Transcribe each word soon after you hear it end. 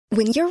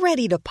When you're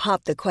ready to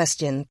pop the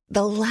question,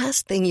 the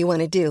last thing you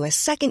want to do is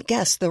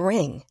second-guess the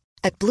ring.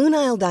 At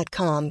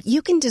BlueNile.com,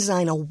 you can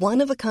design a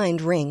one-of-a-kind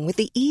ring with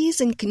the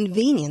ease and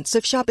convenience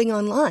of shopping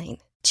online.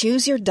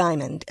 Choose your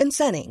diamond and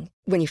setting.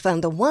 When you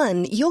find the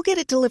one, you'll get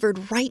it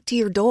delivered right to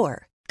your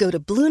door. Go to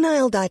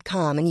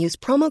BlueNile.com and use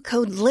promo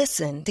code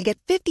LISTEN to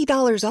get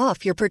 $50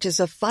 off your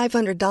purchase of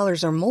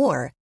 $500 or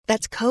more.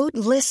 That's code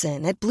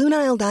LISTEN at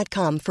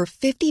BlueNile.com for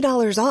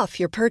 $50 off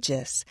your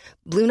purchase.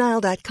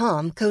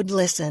 BlueNile.com, code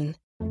LISTEN.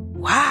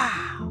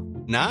 Wow.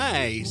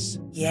 Nice.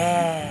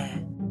 Yeah.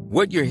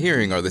 What you're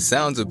hearing are the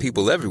sounds of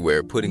people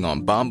everywhere putting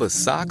on Bombas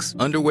socks,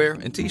 underwear,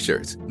 and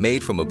T-shirts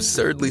made from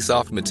absurdly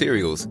soft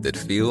materials that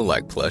feel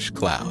like plush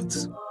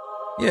clouds.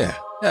 Yeah,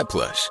 that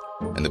plush.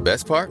 And the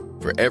best part?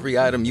 For every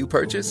item you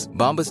purchase,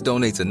 Bombas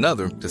donates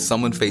another to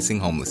someone facing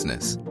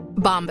homelessness.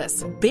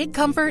 Bombas. Big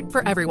comfort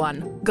for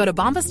everyone. Go to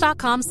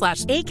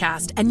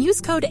bombas.com/ACAST and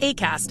use code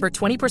ACAST for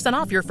 20%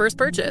 off your first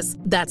purchase.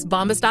 That's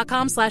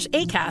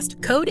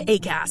bombas.com/ACAST. Code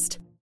ACAST.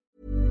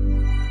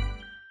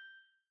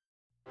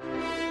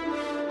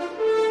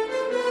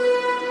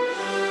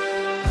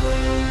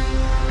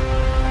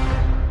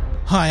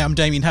 Hi, I'm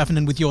Damien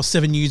Heffernan with your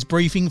 7 News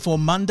briefing for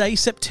Monday,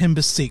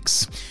 September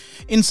 6.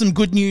 In some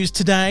good news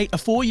today, a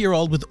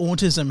 4-year-old with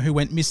autism who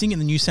went missing in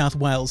the New South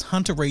Wales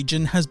Hunter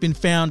region has been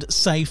found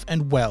safe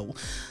and well.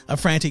 A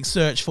frantic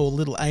search for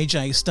little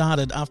AJ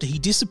started after he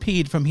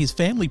disappeared from his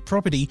family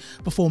property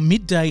before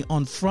midday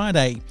on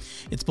Friday.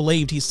 It's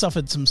believed he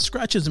suffered some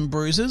scratches and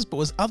bruises but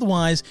was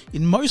otherwise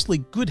in mostly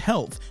good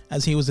health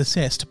as he was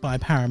assessed by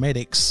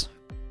paramedics.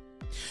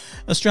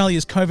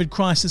 Australia's COVID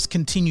crisis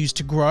continues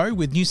to grow,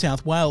 with New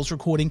South Wales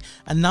recording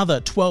another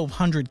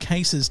 1,200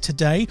 cases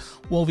today,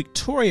 while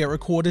Victoria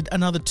recorded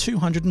another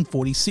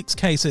 246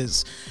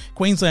 cases.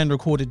 Queensland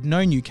recorded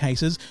no new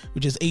cases,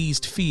 which has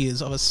eased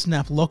fears of a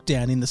snap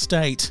lockdown in the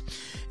state.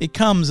 It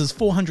comes as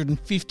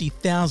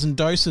 450,000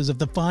 doses of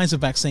the Pfizer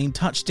vaccine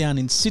touched down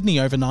in Sydney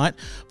overnight,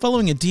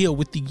 following a deal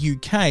with the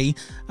UK.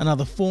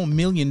 Another 4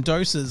 million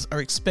doses are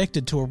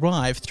expected to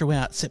arrive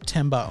throughout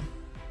September.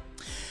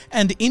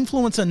 And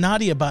influencer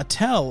Nadia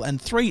Bartel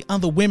and 3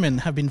 other women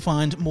have been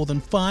fined more than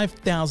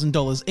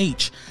 $5,000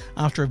 each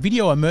after a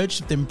video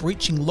emerged of them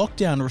breaching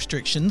lockdown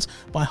restrictions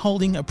by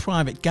holding a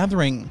private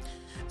gathering.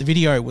 The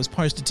video was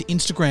posted to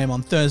Instagram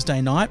on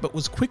Thursday night but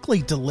was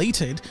quickly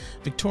deleted.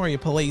 Victoria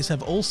Police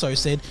have also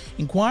said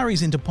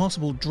inquiries into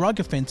possible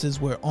drug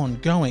offences were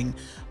ongoing.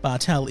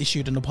 Bartel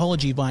issued an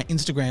apology via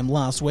Instagram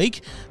last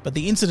week, but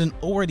the incident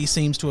already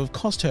seems to have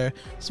cost her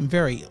some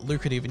very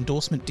lucrative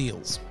endorsement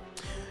deals.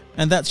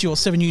 And that's your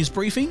 7 News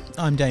briefing.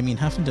 I'm Damien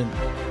Huffenden.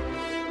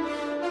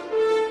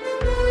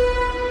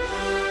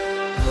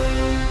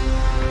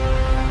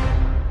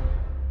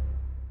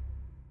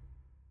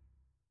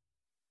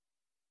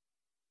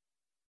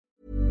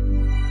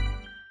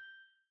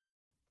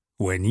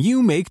 When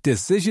you make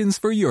decisions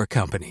for your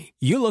company,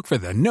 you look for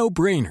the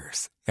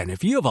no-brainers. And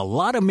if you have a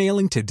lot of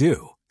mailing to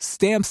do,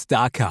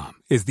 Stamps.com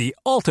is the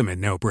ultimate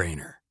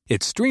no-brainer.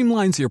 It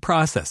streamlines your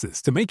processes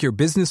to make your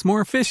business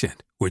more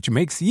efficient, which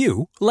makes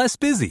you less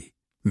busy.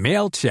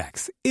 Mail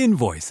checks,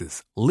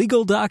 invoices,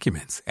 legal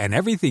documents, and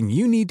everything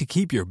you need to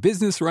keep your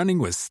business running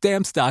with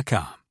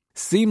Stamps.com.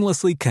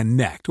 Seamlessly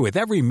connect with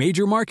every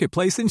major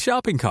marketplace and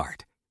shopping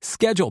cart.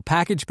 Schedule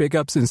package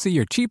pickups and see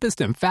your cheapest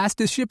and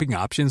fastest shipping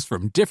options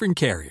from different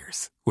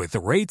carriers, with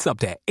rates up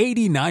to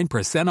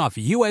 89% off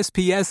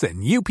USPS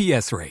and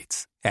UPS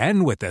rates.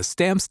 And with the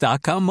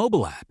Stamps.com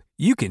mobile app,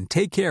 you can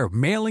take care of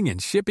mailing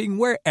and shipping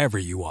wherever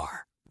you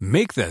are.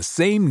 Make the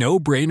same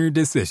no-brainer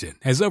decision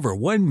as over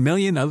 1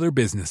 million other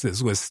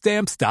businesses with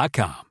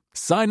Stamps.com.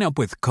 Sign up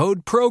with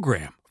code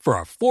PROGRAM for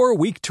a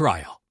 4-week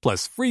trial,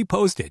 plus free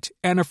postage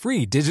and a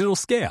free digital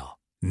scale.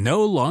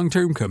 No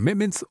long-term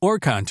commitments or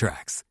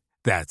contracts.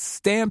 That's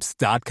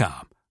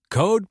Stamps.com.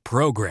 Code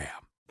PROGRAM.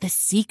 The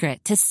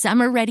secret to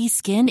summer-ready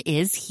skin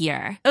is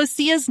here.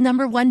 Osea's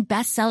 #1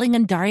 best-selling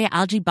Undaria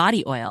Algae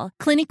Body Oil,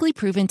 clinically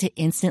proven to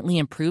instantly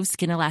improve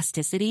skin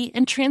elasticity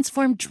and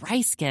transform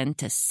dry skin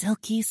to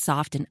silky,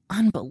 soft, and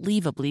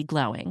unbelievably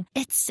glowing.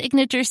 Its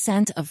signature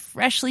scent of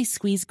freshly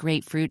squeezed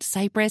grapefruit,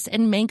 cypress,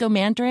 and mango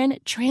mandarin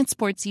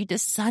transports you to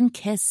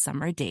sun-kissed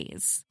summer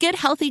days. Get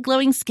healthy,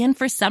 glowing skin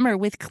for summer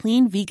with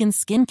clean, vegan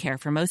skincare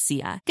from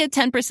Osea. Get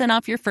 10%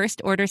 off your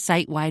first order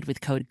site-wide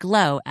with code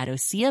GLOW at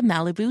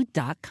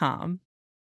OseaMalibu.com.